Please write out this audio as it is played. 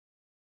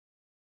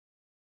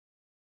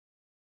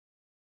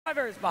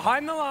Drivers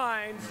behind the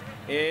lines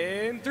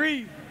in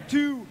 3,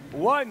 2,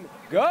 1,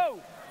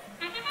 go!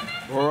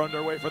 We're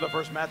underway for the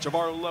first match of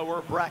our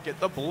lower bracket.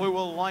 The Blue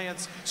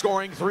Alliance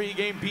scoring 3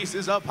 game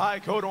pieces up high.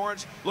 Code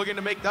Orange looking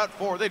to make that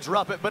 4. They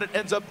drop it, but it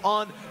ends up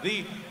on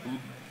the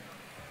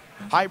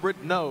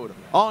hybrid node.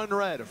 On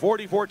red,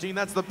 4014,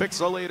 that's the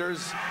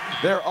Pixelators.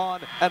 They're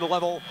on and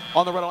level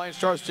on the Red Alliance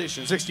charge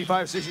station.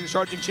 65 station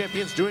charging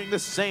champions doing the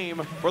same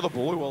for the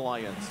Blue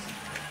Alliance.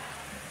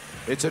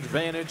 It's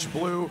advantage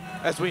blue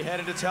as we head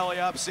into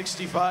tally-up.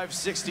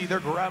 65-60, they're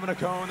grabbing a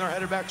cone. They're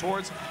headed back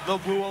towards the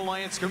Blue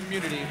Alliance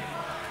community.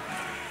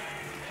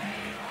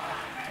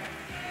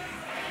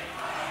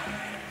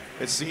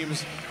 It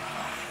seems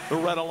the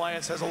Red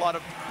Alliance has a lot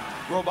of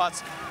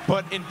robots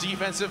put in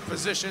defensive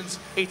positions.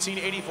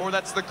 1884,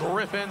 that's the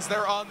Griffins.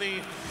 They're on the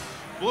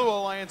Blue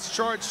Alliance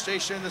charge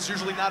station. That's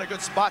usually not a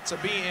good spot to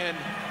be in.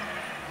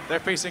 They're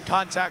facing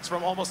contacts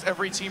from almost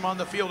every team on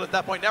the field at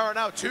that point. There are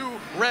now 2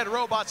 red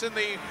robots in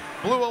the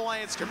Blue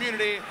Alliance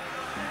community.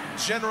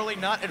 Generally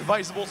not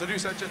advisable to do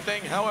such a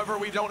thing. However,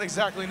 we don't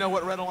exactly know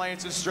what Red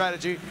Alliance's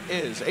strategy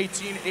is.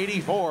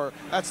 1884,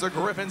 that's the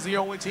Griffins, the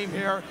only team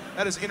here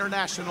that is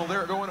international.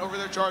 They're going over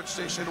their charge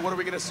station. What are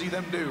we going to see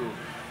them do?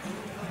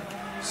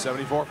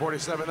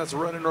 7447, that's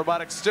running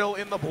Robotics, still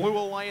in the Blue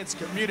Alliance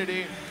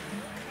community.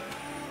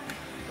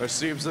 It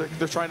seems like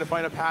they're trying to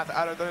find a path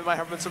out of there. They might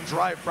have been some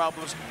drive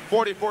problems.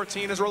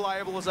 4014 as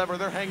reliable as ever.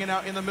 They're hanging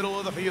out in the middle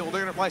of the field.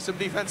 They're going to apply some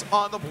defense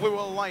on the Blue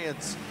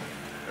Alliance.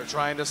 They're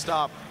trying to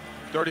stop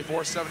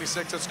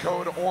 3476. It's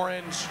Code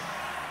Orange.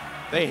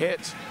 They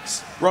hit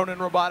Ronin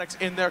Robotics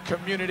in their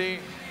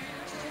community.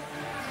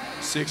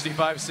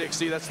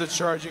 6560, that's the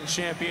charging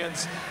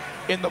champions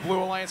in the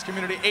Blue Alliance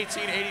community.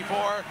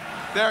 1884,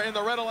 they're in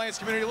the Red Alliance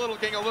community,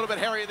 getting a little bit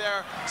hairy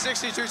there.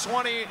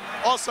 6220,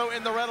 also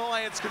in the Red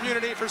Alliance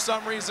community for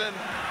some reason.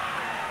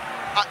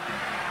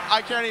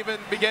 I can't even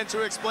begin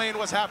to explain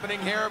what's happening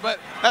here, but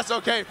that's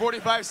okay.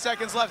 45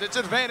 seconds left. It's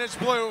advantage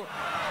blue.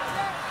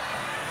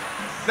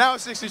 Now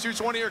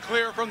 6220 are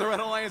clear from the Red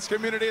Alliance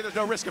community. There's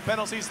no risk of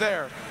penalties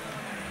there.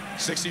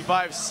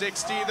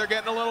 65-60, they're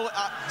getting a little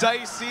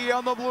dicey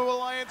on the Blue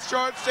Alliance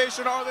charge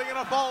station. Are they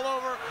gonna fall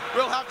over?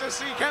 We'll have to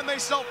see. Can they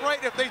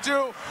self-right? If they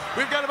do,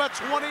 we've got about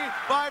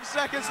 25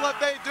 seconds left.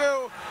 They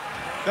do.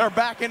 They're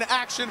back in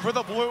action for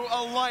the Blue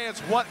Alliance.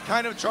 What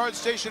kind of charge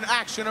station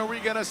action are we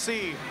gonna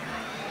see?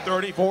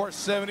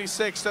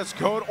 3476, that's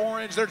Code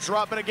Orange. They're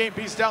dropping a game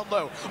piece down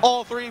low.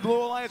 All 3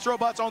 Blue Alliance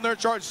robots on their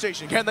charge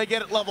station. Can they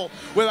get it level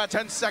with about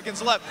 10 seconds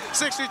left?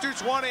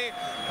 6220,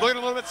 looking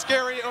a little bit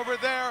scary over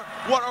there.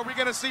 What are we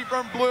gonna see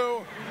from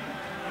blue?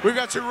 We've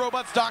got 2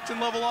 robots docked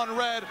and level on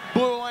red.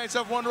 Blue Alliance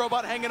have 1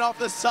 robot hanging off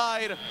the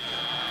side.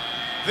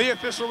 The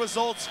official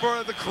results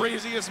for the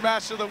craziest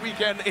match of the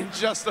weekend in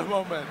just a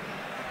moment.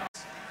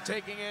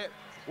 Taking it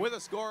with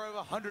a score of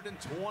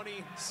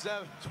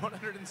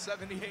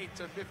 178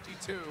 to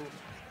 52,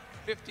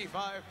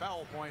 55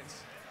 foul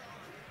points.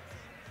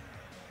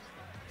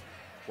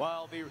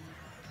 While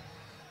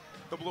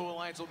the Blue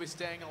Alliance will be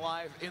staying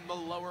alive in the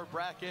lower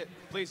bracket.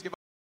 Please give